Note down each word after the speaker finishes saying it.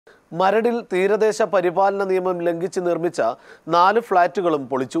മരടിൽ തീരദേശ പരിപാലന നിയമം ലംഘിച്ച് നിർമ്മിച്ച 4 ഫ്ളാറ്റുകളും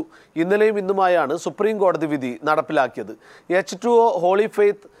പൊളിച്ചു. ഇന്നലെയും ഇന്നുമായാണ് സുപ്രീം കോടതി വിധി നടപ്പിലാക്കിയത്. H2O, holy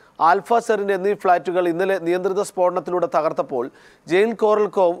faith, alpha serine എന്നീ ഫ്ളാറ്റുകൾ ഇന്നലെ നിയന്ത്രിത സ്ഫോടനത്തിലൂടെ തകർത്തപ്പോൾ ജയിൽ കോറൽ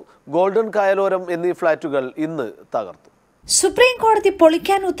കോവ്, ഗോൾഡൻ കായലോരം എന്നീ ഫ്ളാറ്റുകൾ ഇന്ന് തകർത്തു. സുപ്രീം കോടതി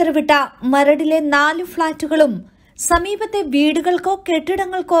പൊളിക്കാൻ ഉത്തരവിട്ട മരടിലെ 4 ഫ്ളാറ്റുകളും സമീപത്തെ വീടുകൾക്കോ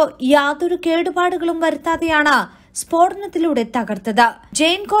കെട്ടിടങ്ങൾക്കോ യാതൊരു കേടുപാടുകളും വരുത്താതെയാണ് സ്ഫോടനത്തിലൂടെ തകർത്തത്.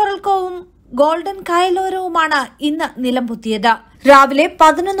 ജെയിൻ കോറൽ കോവും ഗോൾഡൻ കായലോരവുമാണ് ഇന്ന് നിലംപൊത്തിയത്. രാവിലെ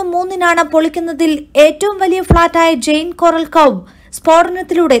 11:03 പൊളിക്കുന്നതിൽ ഏറ്റവും വലിയ ഫ്ളാറ്റായ ജെയിൻ കോറൽ കോവ്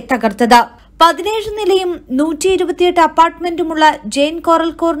സ്ഫോടനത്തിലൂടെ തകർത്തത്. 17 നിലയും 128 അപ്പാർട്ട്മെന്റുമുള്ള ജെയിൻ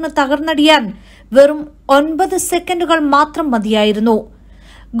കോറൽ കോറിന് തകർന്നടിയാൻ വെറും 9 സെക്കൻഡുകൾ മാത്രം മതിയായിരുന്നു.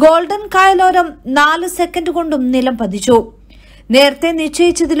 ഗോൾഡൻ കായലോരം 4 സെക്കൻഡ് കൊണ്ടും നിലം പതിച്ചു. നേരത്തെ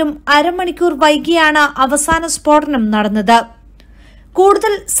നിശ്ചയിച്ചതിലും അരമണിക്കൂർ വൈകിയാണ് അവസാന സ്ഫോടനം നടന്നത്.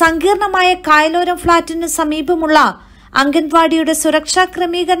 കൂടുതൽ സങ്കീർണമായ കായലോരം ഫ്ളാറ്റിന് സമീപമുള്ള അംഗൻവാടിയുടെ സുരക്ഷാ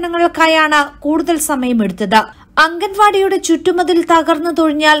ക്രമീകരണങ്ങൾക്കായാണ് കൂടുതൽ സമയമെടുത്തത്. അംഗൻവാടിയുടെ ചുറ്റുമതിൽ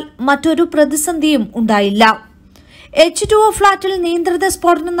തകർന്നതൊഴിഞ്ഞാൽ മറ്റൊരു പ്രതിസന്ധിയും ഉണ്ടായില്ല. H2O ഫ്ളാറ്റിൽ നിയന്ത്രിത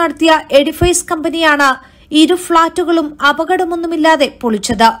സ്ഫോടനം നടത്തിയ എഡിഫൈസ് കമ്പനിയാണ് ഇരു ഫ്ളാറ്റുകളും അപകടമൊന്നുമില്ലാതെ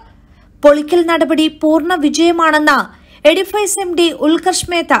പൊളിച്ചത്. പൊളിക്കൽ നടപടി പൂർണ്ണ വിജയമാണെന്ന് എഡിഫൈസ് MD ഉൽകർഷ്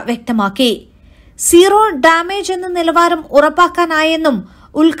മേത്ത വ്യക്തമാക്കി. സീറോ ഡാമേജ് എന്ന നിലവാരം ഉറപ്പാക്കാനായെന്നും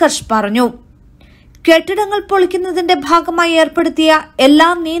ഉൽകർഷ് പറഞ്ഞു. കെട്ടിടങ്ങൾ പൊളിക്കുന്നതിന്റെ ഭാഗമായി ഏർപ്പെടുത്തിയ എല്ലാ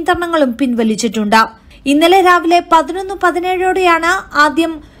നിയന്ത്രണങ്ങളും പിൻവലിച്ചിട്ടുണ്ട്. ഇന്നലെ രാവിലെ 11:17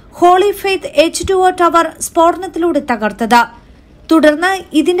 ആദ്യം ഹോളി ഫെയ്ത്ത് H2O ടവർ സ്ഫോടനത്തിലൂടെ തകർത്തത്. തുടർന്ന്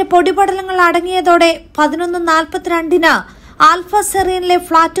ഇതിന്റെ പൊടിപടലങ്ങൾ അടങ്ങിയതോടെ 11:42 ആൽഫ സെറീനിലെ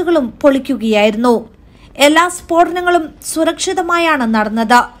ഫ്ളാറ്റുകളും പൊളിക്കുകയായിരുന്നു. എല്ലാ സ്ഫോടനങ്ങളും സുരക്ഷിതമായാണ്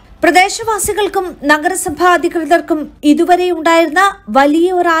നടന്നത്. പ്രദേശവാസികൾക്കും നഗരസഭാ അധികൃതർക്കും ഇതുവരെ ഉണ്ടായിരുന്ന വലിയ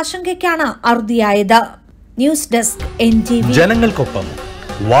ഒരു ആശങ്കയ്ക്കാണ് അറുതിയായത്. News desk NTV. ജനങ്ങൾക്കൊപ്പം,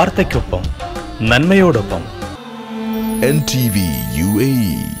 വാർത്തയ്ക്കൊപ്പം, നന്മയോടൊപ്പം. NTV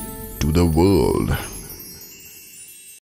UAE to the world.